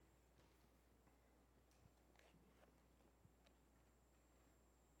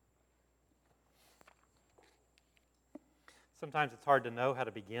Sometimes it's hard to know how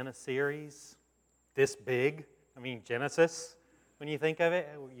to begin a series this big. I mean, Genesis, when you think of it,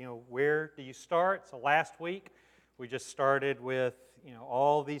 where do you start? So last week, we just started with,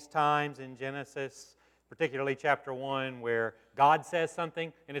 all these times in Genesis, particularly chapter 1, where God says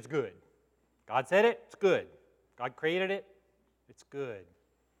something and it's good. God said it, it's good. God created it, it's good.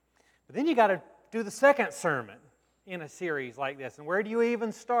 But then you got to do the second sermon in a series like this. And where do you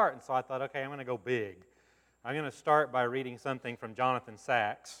even start? And so I thought, okay, I'm going to go big. I'm going to start by reading something from Jonathan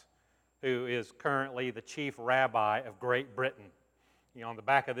Sacks, who is currently the chief rabbi of Great Britain. On the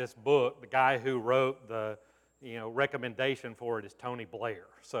back of this book, the guy who wrote the recommendation for it is Tony Blair.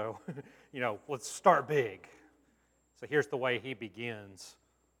 So, let's start big. So here's the way he begins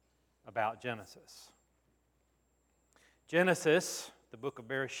about Genesis. Genesis, the book of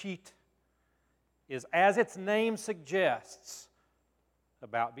Bereshit, is, as its name suggests,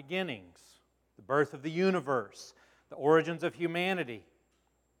 about beginnings, the birth of the universe, the origins of humanity.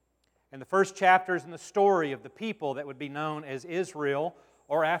 And the first chapters in the story of the people that would be known as Israel,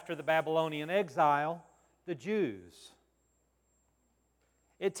 or after the Babylonian exile, the Jews.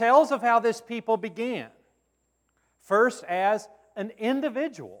 It tells of how this people began. First as an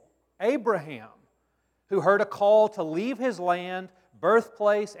individual, Abraham, who heard a call to leave his land,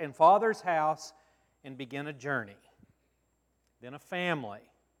 birthplace, and father's house and begin a journey. Then a family.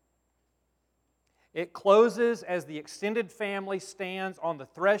 It closes as the extended family stands on the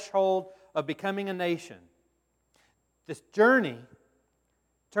threshold of becoming a nation. This journey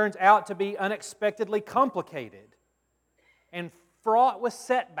turns out to be unexpectedly complicated and fraught with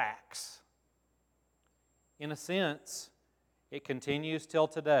setbacks. In a sense, it continues till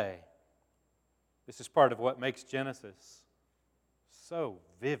today. This is part of what makes Genesis so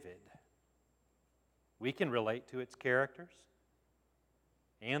vivid. We can relate to its characters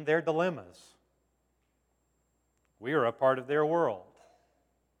and their dilemmas. We are a part of their world,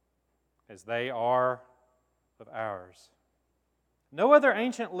 as they are of ours. No other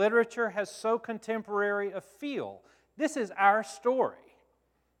ancient literature has so contemporary a feel. This is our story.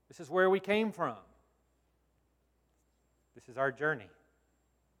 This is where we came from. This is our journey.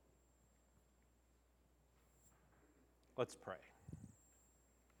 Let's pray.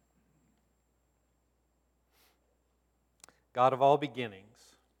 God of all beginnings,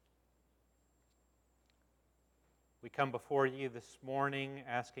 we come before you this morning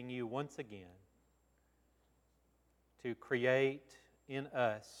asking you once again to create in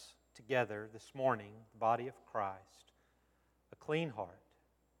us together this morning, the body of Christ, a clean heart,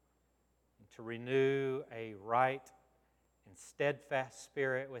 and to renew a right and steadfast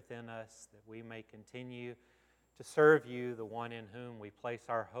spirit within us that we may continue to serve you, the one in whom we place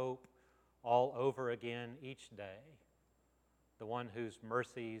our hope all over again each day, the one whose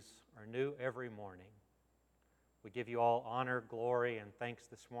mercies are new every morning. We give you all honor, glory, and thanks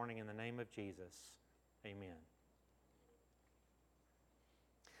this morning in the name of Jesus. Amen.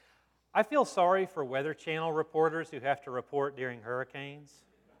 I feel sorry for Weather Channel reporters who have to report during hurricanes.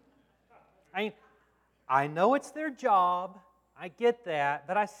 I know it's their job, I get that,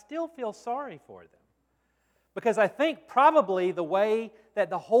 but I still feel sorry for them. Because I think probably the way that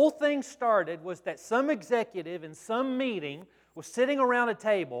the whole thing started was that some executive in some meeting was sitting around a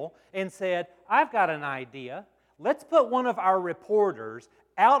table and said, I've got an idea. Let's put one of our reporters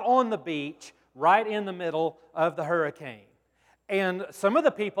out on the beach right in the middle of the hurricane. And some of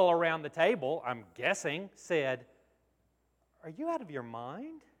the people around the table, I'm guessing, said, are you out of your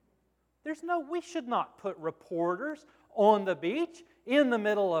mind? We should not put reporters on the beach in the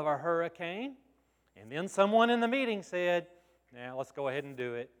middle of a hurricane. And then someone in the meeting said, now let's go ahead and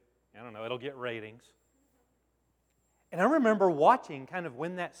do it. I don't know, it'll get ratings. And I remember watching kind of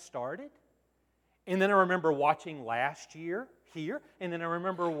when that started. And then I remember watching last year here. And then I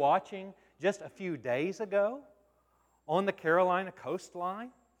remember watching just a few days ago on the Carolina coastline.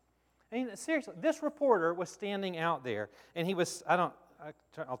 I mean, seriously, this reporter was standing out there. And he was, I'll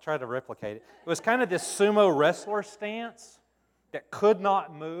try to replicate it. It was kind of this sumo wrestler stance that could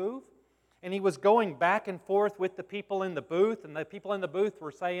not move. And he was going back and forth with the people in the booth. And the people in the booth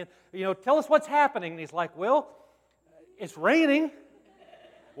were saying, tell us what's happening. And he's like, well, it's raining.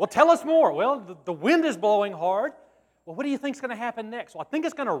 Well, tell us more. Well, the wind is blowing hard. Well, what do you think is going to happen next? Well, I think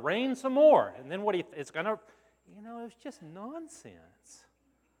it's going to rain some more. And then it's going to, it was just nonsense.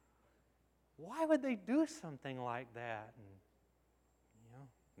 Why would they do something like that? And,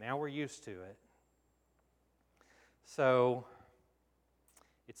 now we're used to it. So,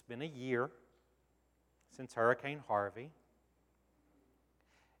 it's been a year since Hurricane Harvey.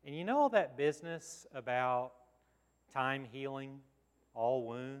 And all that business about time healing all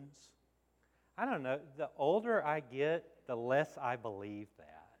wounds? I don't know. The older I get, the less I believe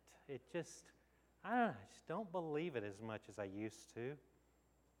that. I just don't believe it as much as I used to.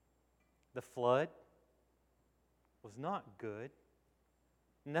 The flood was not good.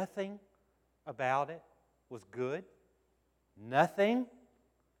 Nothing about it was good. Nothing.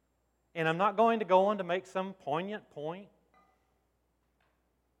 And I'm not going to go on to make some poignant point.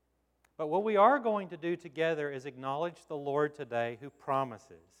 But what we are going to do together is acknowledge the Lord today who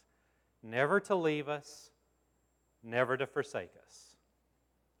promises never to leave us, never to forsake us.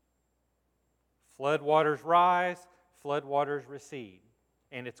 Floodwaters rise, floodwaters recede,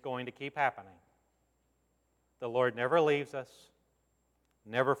 and it's going to keep happening. The Lord never leaves us,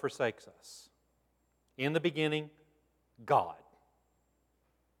 never forsakes us. In the beginning, God.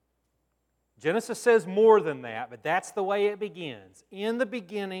 Genesis says more than that, but that's the way it begins. In the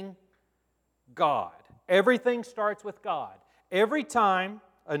beginning, God. Everything starts with God. Every time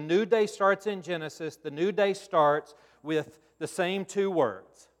a new day starts in Genesis, the new day starts with the same two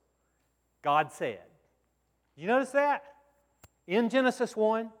words. God said. You notice that? In Genesis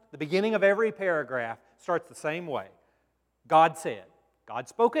 1, the beginning of every paragraph starts the same way. God said. God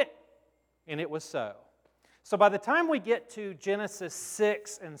spoke it, and it was so. So by the time we get to Genesis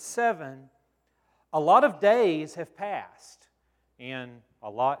 6 and 7, a lot of days have passed, and a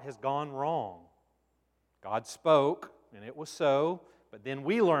lot has gone wrong. God spoke, and it was so, but then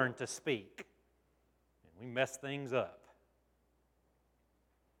we learned to speak, and we messed things up.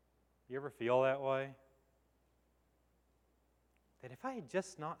 You ever feel that way? That if I had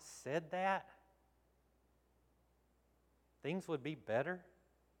just not said that, things would be better?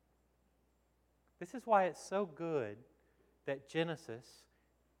 This is why it's so good that Genesis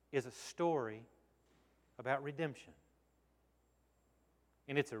is a story about redemption.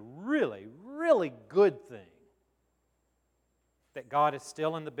 And it's a really, really good thing that God is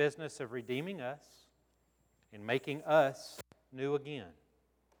still in the business of redeeming us and making us new again.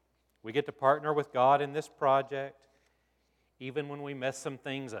 We get to partner with God in this project even when we mess some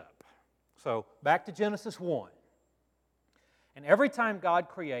things up. So, back to Genesis 1. And every time God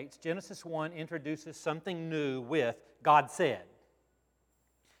creates, Genesis 1 introduces something new with God said.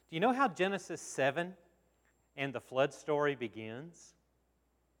 Do you know how Genesis 7 and the flood story begins?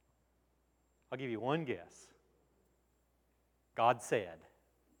 I'll give you one guess. God said.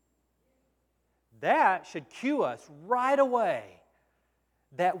 That should cue us right away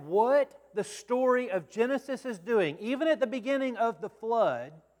that what the story of Genesis is doing, even at the beginning of the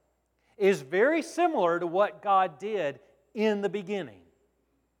flood, is very similar to what God did in the beginning.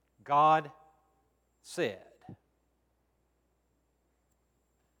 God said.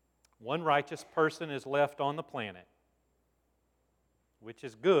 One righteous person is left on the planet, which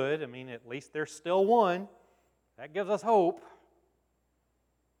is good. I mean, at least there's still one. That gives us hope.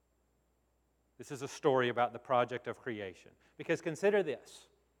 This is a story about the project of creation. Because consider this.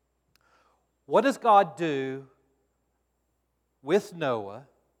 What does God do with Noah?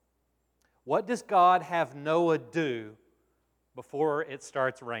 What does God have Noah do before it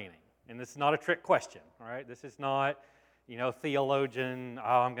starts raining? And this is not a trick question, all right? This is not, theologian,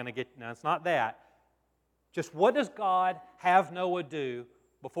 I'm going to get... No, it's not that. Just what does God have Noah do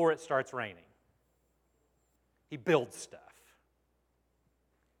before it starts raining? He builds stuff.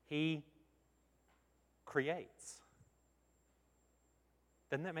 He creates.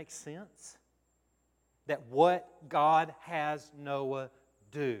 Doesn't that make sense? That what God has Noah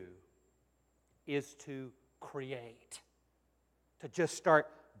do is to create, to just start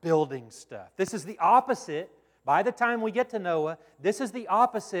building stuff. This is the opposite. By the time we get to Noah, this is the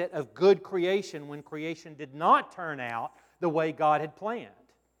opposite of good creation when creation did not turn out the way God had planned.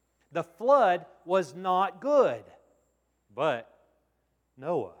 The flood was not good, but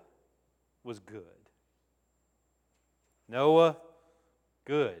Noah was good. Noah,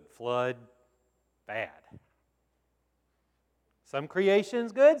 good. Flood, bad. Some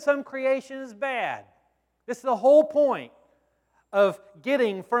creation's good, some creation is bad. This is the whole point of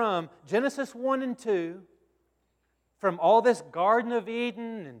getting from Genesis 1 and 2, from all this Garden of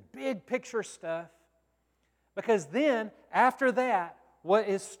Eden and big picture stuff, because then, after that,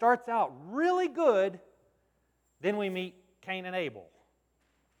 starts out really good, then we meet Cain and Abel,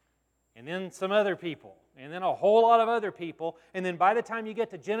 and then some other people, and then a whole lot of other people, and then by the time you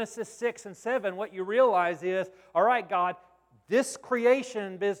get to Genesis 6 and 7, what you realize is, all right, God, this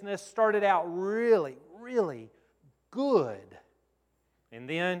creation business started out really, really good. And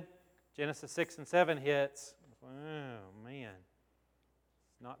then Genesis 6 and 7 hits. Oh, man.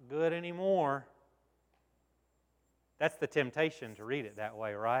 It's not good anymore. That's the temptation to read it that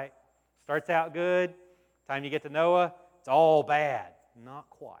way, right? Starts out good. Time you get to Noah, it's all bad. Not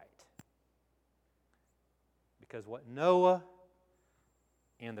quite. Because what Noah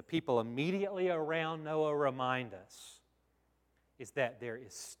and the people immediately around Noah remind us is that there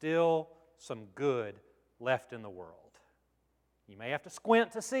is still some good left in the world. You may have to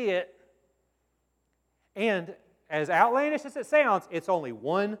squint to see it. And as outlandish as it sounds, it's only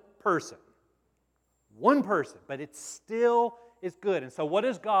one person. One person, but it still is good. And so what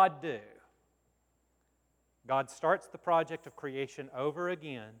does God do? God starts the project of creation over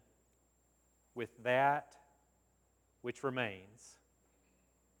again with that which remains,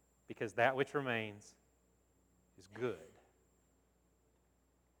 because that which remains is good.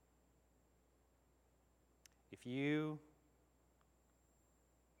 If you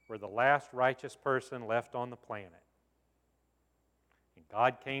were the last righteous person left on the planet, and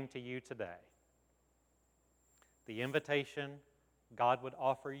God came to you today, the invitation God would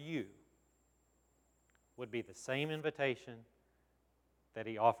offer you would be the same invitation that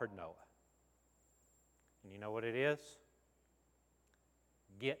He offered Noah. And you know what it is?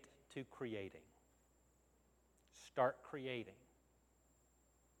 Get to creating. Start creating.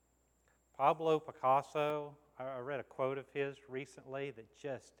 Pablo Picasso, I read a quote of his recently that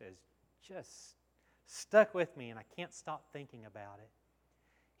just stuck with me, and I can't stop thinking about it.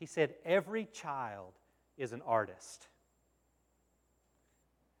 He said, every child is an artist.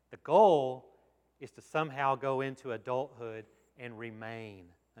 The goal is to somehow go into adulthood and remain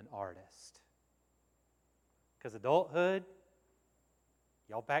an artist. Because adulthood,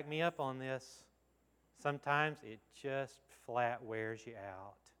 y'all back me up on this, sometimes it just flat wears you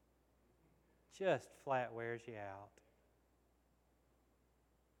out. Just flat wears you out.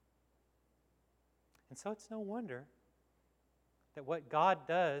 And so it's no wonder that what God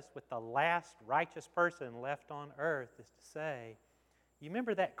does with the last righteous person left on earth is to say, you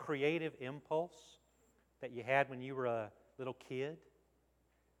remember that creative impulse that you had when you were a little kid?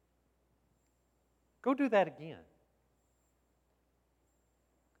 Go do that again.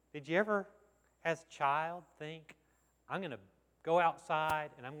 Did you ever, as a child, think, I'm going to go outside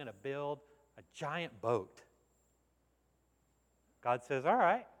and I'm going to build a giant boat? God says, all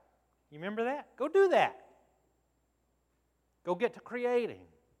right, you remember that? Go do that. Go get to creating.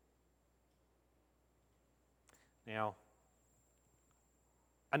 Now,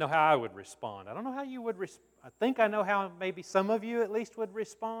 I know how I would respond. I don't know how you would respond. I think I know how maybe some of you at least would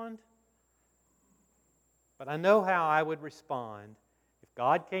respond. But I know how I would respond if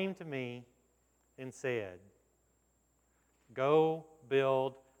God came to me and said, go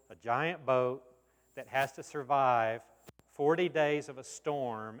build a giant boat that has to survive 40 days of a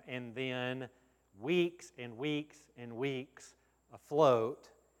storm and then weeks and weeks and weeks afloat,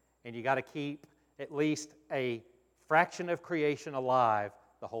 and you got to keep at least a fraction of creation alive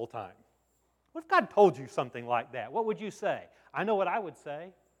the whole time. What if God told you something like that? What would you say? I know what I would say.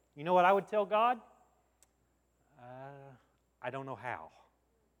 You know what I would tell God? I don't know how.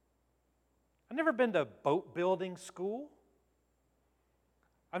 I've never been to boat building school.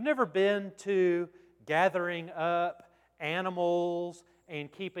 I've never been to gathering up animals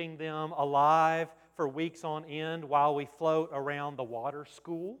and keeping them alive for weeks on end while we float around the water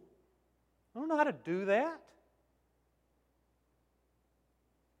school. I don't know how to do that.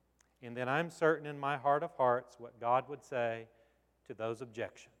 And then I'm certain in my heart of hearts what God would say to those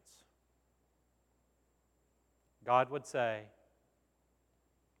objections. God would say,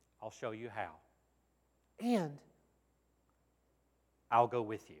 I'll show you how. And I'll go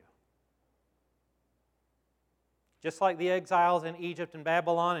with you. Just like the exiles in Egypt and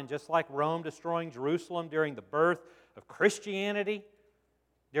Babylon, and just like Rome destroying Jerusalem during the birth of Christianity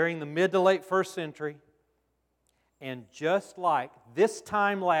during the mid to late first century, and just like this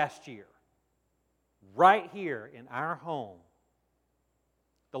time last year, right here in our home,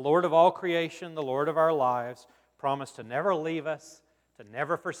 the Lord of all creation, the Lord of our lives, promised to never leave us, to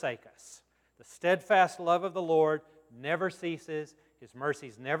never forsake us. The steadfast love of the Lord never ceases. His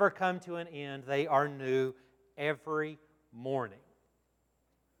mercies never come to an end. They are new every morning.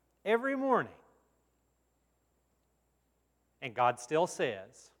 Every morning. And God still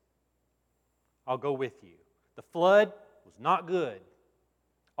says, I'll go with you. The flood was not good.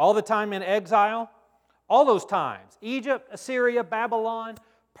 All the time in exile, all those times, Egypt, Assyria, Babylon,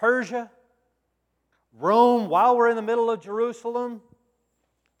 Persia, Rome, while we're in the middle of Jerusalem,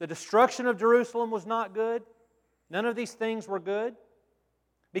 the destruction of Jerusalem was not good. None of these things were good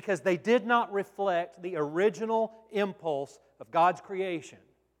because they did not reflect the original impulse of God's creation.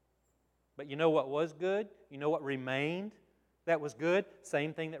 But you know what was good? You know what remained that was good?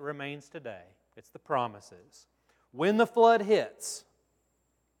 Same thing that remains today. It's the promises. When the flood hits,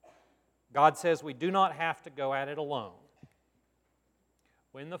 God says we do not have to go at it alone.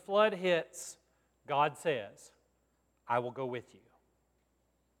 When the flood hits, God says, I will go with you.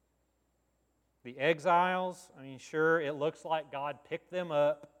 The exiles, sure, it looks like God picked them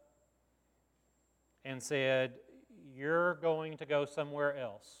up and said, you're going to go somewhere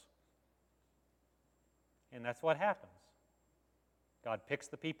else. And that's what happens. God picks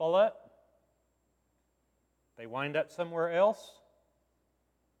the people up. They wind up somewhere else.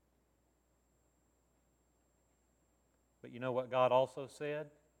 But you know what God also said?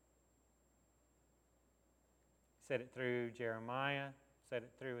 He said it through Jeremiah, said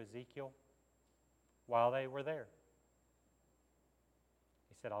it through Ezekiel while they were there.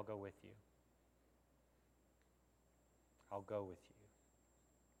 He said, I'll go with you. I'll go with you.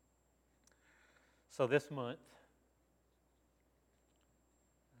 So this month,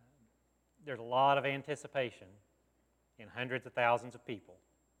 there's a lot of anticipation in hundreds of thousands of people.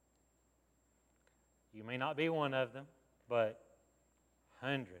 You may not be one of them, but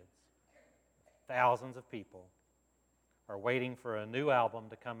hundreds, thousands of people are waiting for a new album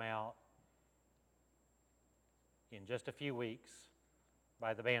to come out in just a few weeks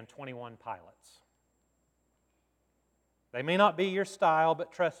by the band 21 Pilots. They may not be your style,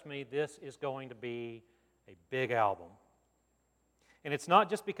 but trust me, this is going to be a big album. And it's not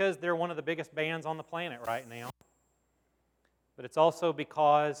just because they're one of the biggest bands on the planet right now, but it's also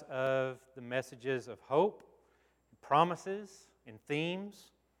because of the messages of hope, promises, and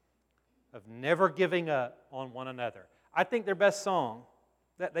themes of never giving up on one another. I think their best song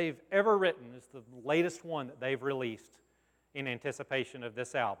that they've ever written is the latest one that they've released in anticipation of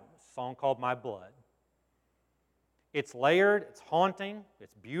this album. It's a song called My Blood. It's layered, it's haunting,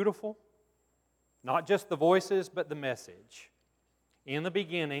 it's beautiful. Not just the voices, but the message. In the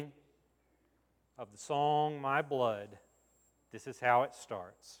beginning of the song, My Blood, this is how it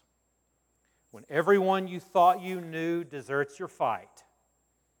starts. When everyone you thought you knew deserts your fight,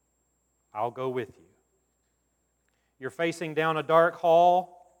 I'll go with you. You're facing down a dark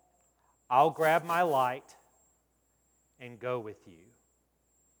hall, I'll grab my light and go with you.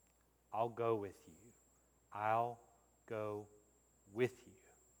 I'll go with you. I'll go with you.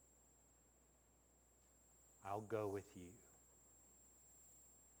 I'll go with you.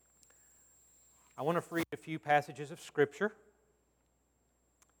 I want to read a few passages of Scripture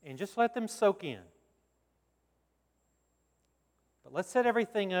and just let them soak in. But let's set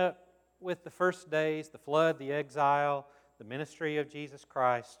everything up with the first days, the flood, the exile, the ministry of Jesus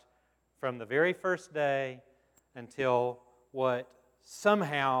Christ, from the very first day until what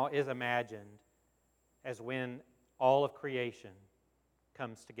somehow is imagined as when all of creation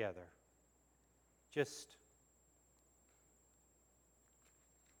comes together. Just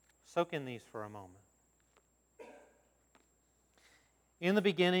soak in these for a moment. In the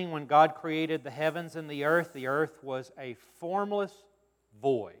beginning, when God created the heavens and the earth was a formless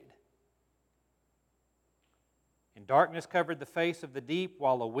void. And darkness covered the face of the deep,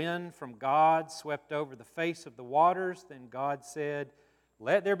 while a wind from God swept over the face of the waters. Then God said,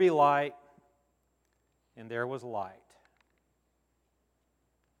 "Let there be light," and there was light.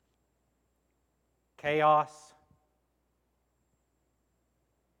 Chaos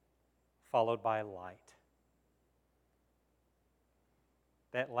followed by light.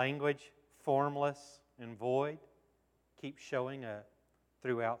 That language, formless and void, keeps showing up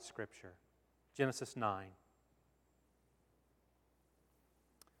throughout Scripture. Genesis 9.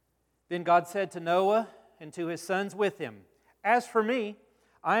 Then God said to Noah and to his sons with him, "As for me,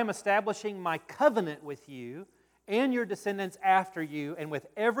 I am establishing my covenant with you and your descendants after you, and with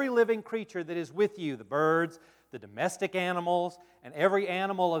every living creature that is with you, the birds, the domestic animals, and every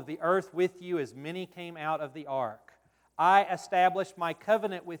animal of the earth with you, as many came out of the ark. I establish my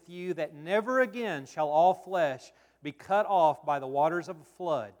covenant with you that never again shall all flesh be cut off by the waters of a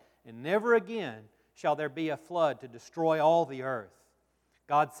flood, and never again shall there be a flood to destroy all the earth."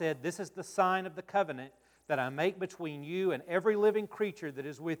 God said, "This is the sign of the covenant that I make between you and every living creature that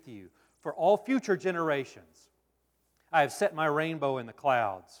is with you for all future generations. I have set my rainbow in the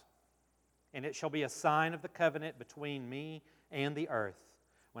clouds, and it shall be a sign of the covenant between me and the earth.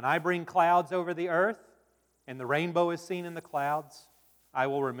 When I bring clouds over the earth, and the rainbow is seen in the clouds, I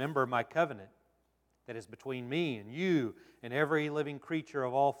will remember my covenant that is between me and you and every living creature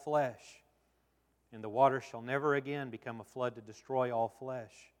of all flesh. And the water shall never again become a flood to destroy all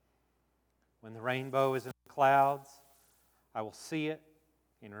flesh. When the rainbow is in the clouds, I will see it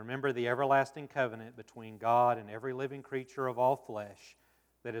and remember the everlasting covenant between God and every living creature of all flesh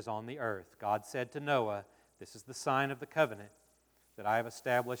that is on the earth." God said to Noah, "This is the sign of the covenant that I have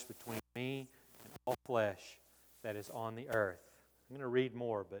established between me and all flesh that is on the earth." I'm going to read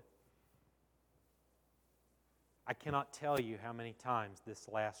more, but I cannot tell you how many times this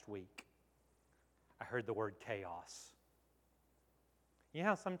last week I heard the word chaos You know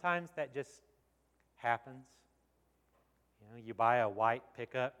how sometimes that just happens? You know, you buy a white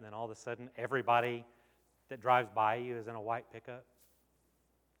pickup, and then all of a sudden everybody that drives by you is in a white pickup.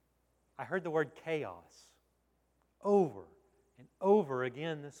 I heard the word chaos over and over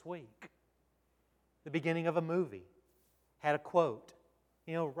again this week. The beginning of a movie had a quote,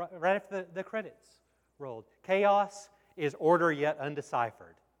 you know, right after the credits rolled. Chaos is order yet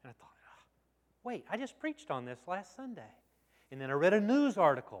undeciphered. And I thought, wait, I just preached on this last Sunday. And then I read a news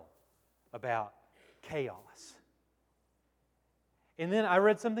article about chaos. And then I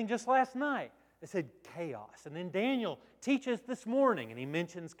read something just last night that said chaos. And then Daniel teaches this morning and he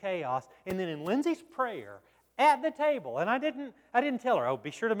mentions chaos. And then in Lindsay's prayer at the table, and I didn't tell her, oh,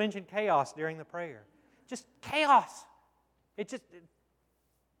 be sure to mention chaos during the prayer. Just chaos. You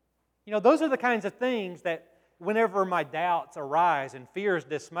know, those are the kinds of things that whenever my doubts arise and fears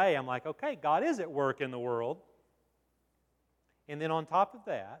dismay, I'm like, okay, God is at work in the world. And then on top of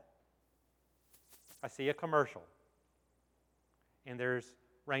that, I see a commercial. And there's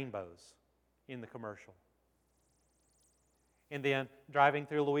rainbows in the commercial. And then driving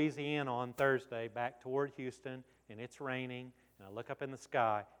through Louisiana on Thursday back toward Houston, and it's raining, and I look up in the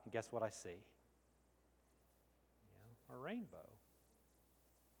sky, and guess what I see? A rainbow.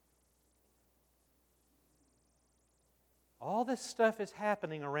 All this stuff is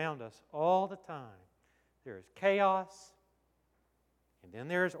happening around us all the time. There is chaos, and then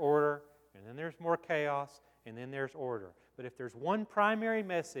there's order, and then there's more chaos, and then there's order. But if there's one primary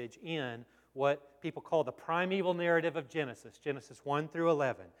message in what people call the primeval narrative of Genesis, Genesis 1 through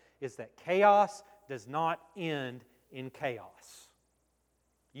 11, is that chaos does not end in chaos.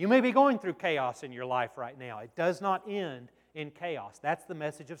 You may be going through chaos in your life right now. It does not end in chaos. That's the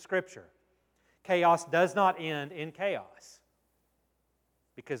message of Scripture. Chaos does not end in chaos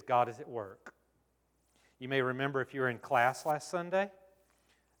because God is at work. You may remember if you were in class last Sunday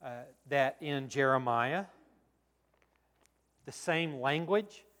that in Jeremiah, the same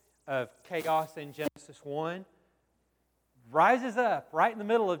language of chaos in Genesis 1 rises up right in the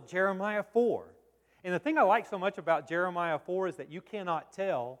middle of Jeremiah 4. And the thing I like so much about Jeremiah 4 is that you cannot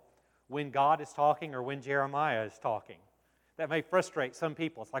tell when God is talking or when Jeremiah is talking. That may frustrate some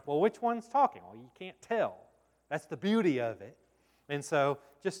people. It's like, well, which one's talking? Well, you can't tell. That's the beauty of it. And so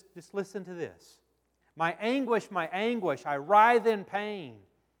just listen to this. My anguish, I writhe in pain.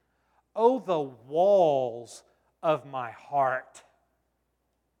 Oh, the walls of my heart.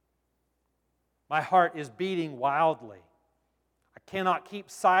 My heart is beating wildly. I cannot keep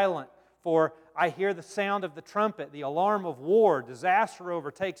silent, for I hear the sound of the trumpet, the alarm of war. Disaster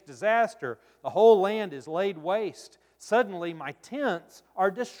overtakes disaster. The whole land is laid waste. Suddenly my tents are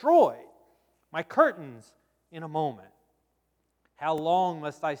destroyed, my curtains in a moment. How long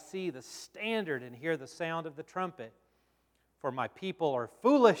must I see the standard and hear the sound of the trumpet? For my people are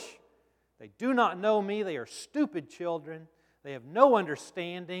foolish. They do not know me. They are stupid children. They have no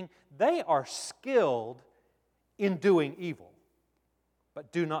understanding. They are skilled in doing evil,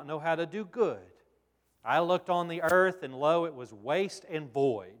 but do not know how to do good. I looked on the earth, and lo, it was waste and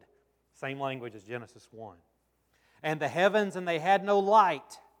void. Same language as Genesis 1. And the heavens, and they had no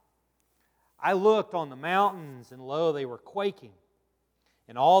light. I looked on the mountains, and lo, they were quaking.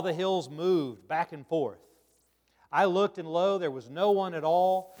 And all the hills moved back and forth. I looked, and lo, there was no one at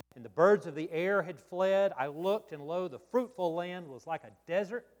all, and the birds of the air had fled. I looked, and lo, the fruitful land was like a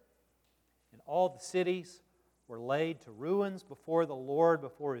desert, and all the cities were laid to ruins before the Lord,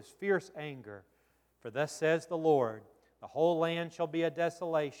 before His fierce anger. For thus says the Lord, the whole land shall be a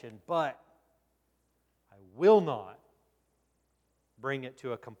desolation, but I will not bring it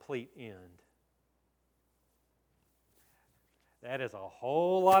to a complete end. That is a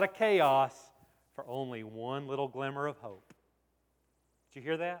whole lot of chaos for only one little glimmer of hope. Did you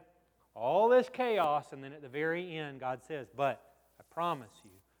hear that? All this chaos, and then at the very end, God says, but I promise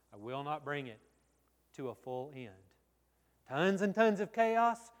you, I will not bring it to a full end. Tons and tons of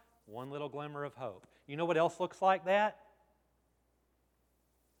chaos, one little glimmer of hope. You know what else looks like that?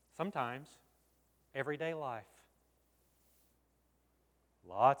 Sometimes, everyday life.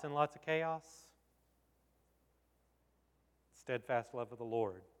 Lots and lots of chaos. Steadfast love of the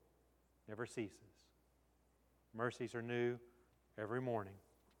Lord never ceases. Mercies are new every morning.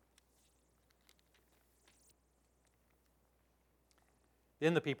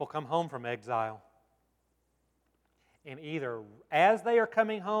 Then the people come home from exile. And either as they are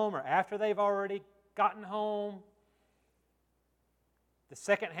coming home or after they've already gotten home, the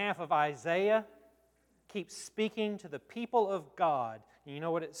second half of Isaiah keeps speaking to the people of God. And you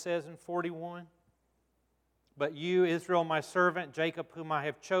know what it says in 41? But you, Israel, my servant, Jacob, whom I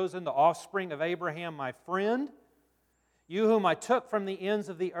have chosen, the offspring of Abraham, my friend, You whom I took from the ends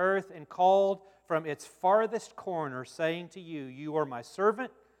of the earth and called from its farthest corner, saying to you, you are my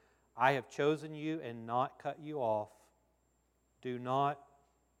servant, I have chosen you and not cut you off. Do not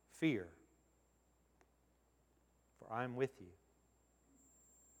fear, for I am with you.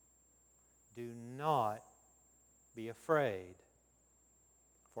 Do not be afraid,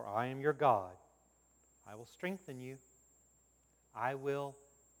 for I am your God. I will strengthen you. I will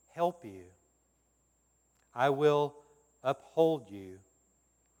help you. I will uphold you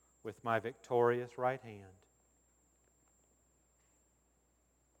with my victorious right hand.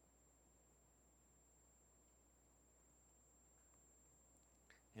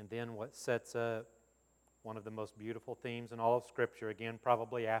 And then what sets up one of the most beautiful themes in all of Scripture, again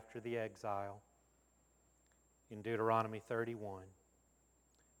probably after the exile, in Deuteronomy 31.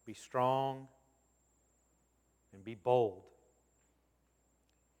 Be strong and be bold.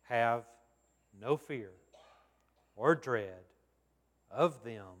 Have no fear or dread of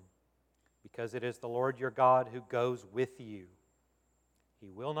them, because it is the Lord your God who goes with you. He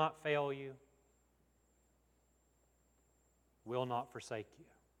will not fail you, will not forsake you.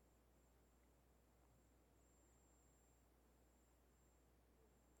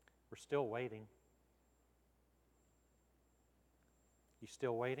 We're still waiting. You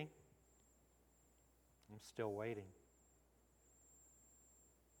still waiting? I'm still waiting.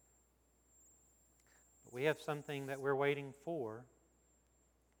 But we have something that we're waiting for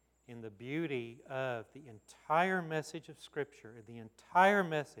in the beauty of the entire message of Scripture, the entire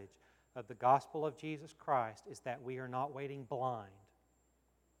message of the gospel of Jesus Christ, is that we are not waiting blind.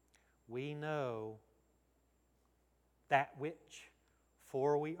 We know that which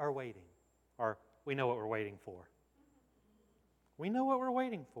for we are waiting, or we know what we're waiting for. We know what we're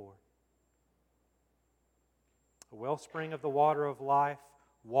waiting for. A wellspring of the water of life,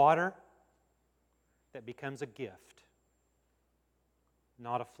 water that becomes a gift,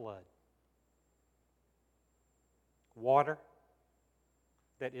 not a flood. Water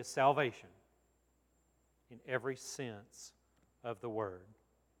that is salvation in every sense of the word.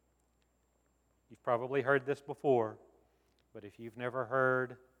 You've probably heard this before, but if you've never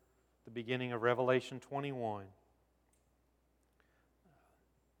heard the beginning of Revelation 21,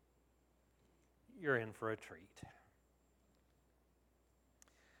 you're in for a treat.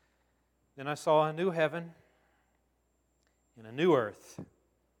 Then I saw a new heaven and a new earth.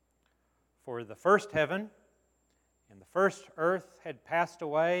 For the first heaven and the first earth had passed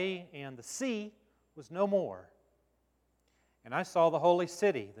away, and the sea was no more. And I saw the holy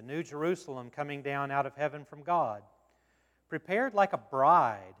city, the new Jerusalem, coming down out of heaven from God, prepared like a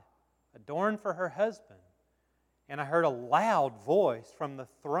bride, adorned for her husband. And I heard a loud voice from the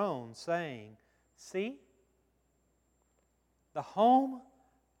throne saying, see, the home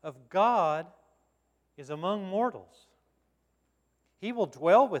of God is among mortals. He will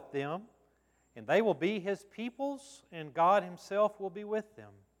dwell with them, and they will be His peoples, and God Himself will be with them.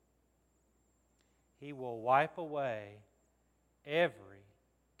 He will wipe away every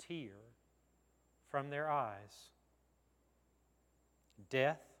tear from their eyes.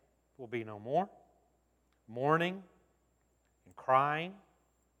 Death will be no more. Mourning and crying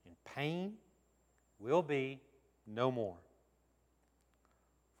and pain will be no more.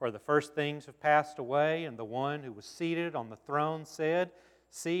 For the first things have passed away, and the one who was seated on the throne said,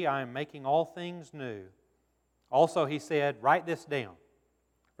 see, I am making all things new. Also he said, write this down,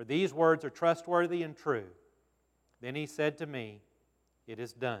 for these words are trustworthy and true. Then he said to me, it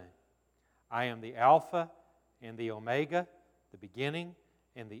is done. I am the Alpha and the Omega, the beginning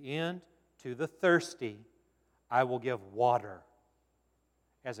and the end. To the thirsty I will give water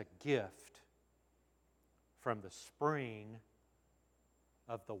as a gift from the spring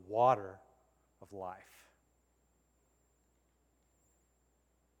of the water of life.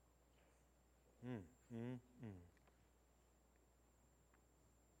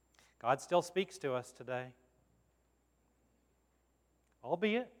 God still speaks to us today,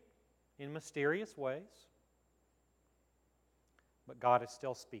 albeit in mysterious ways, but God is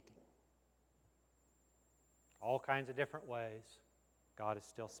still speaking. All kinds of different ways, God is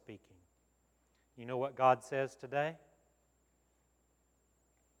still speaking. You know what God says today?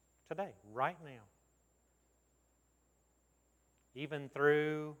 Today, right now. Even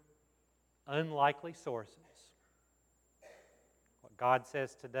through unlikely sources. What God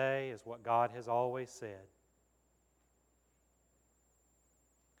says today is what God has always said.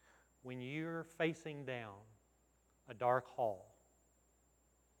 When you're facing down a dark hall,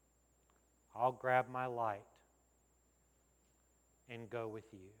 I'll grab my light and go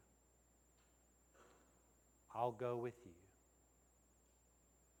with you. I'll go with you.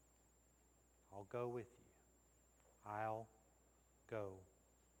 I'll go with you. I'll go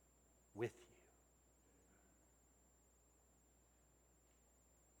with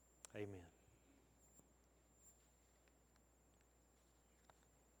you. Amen.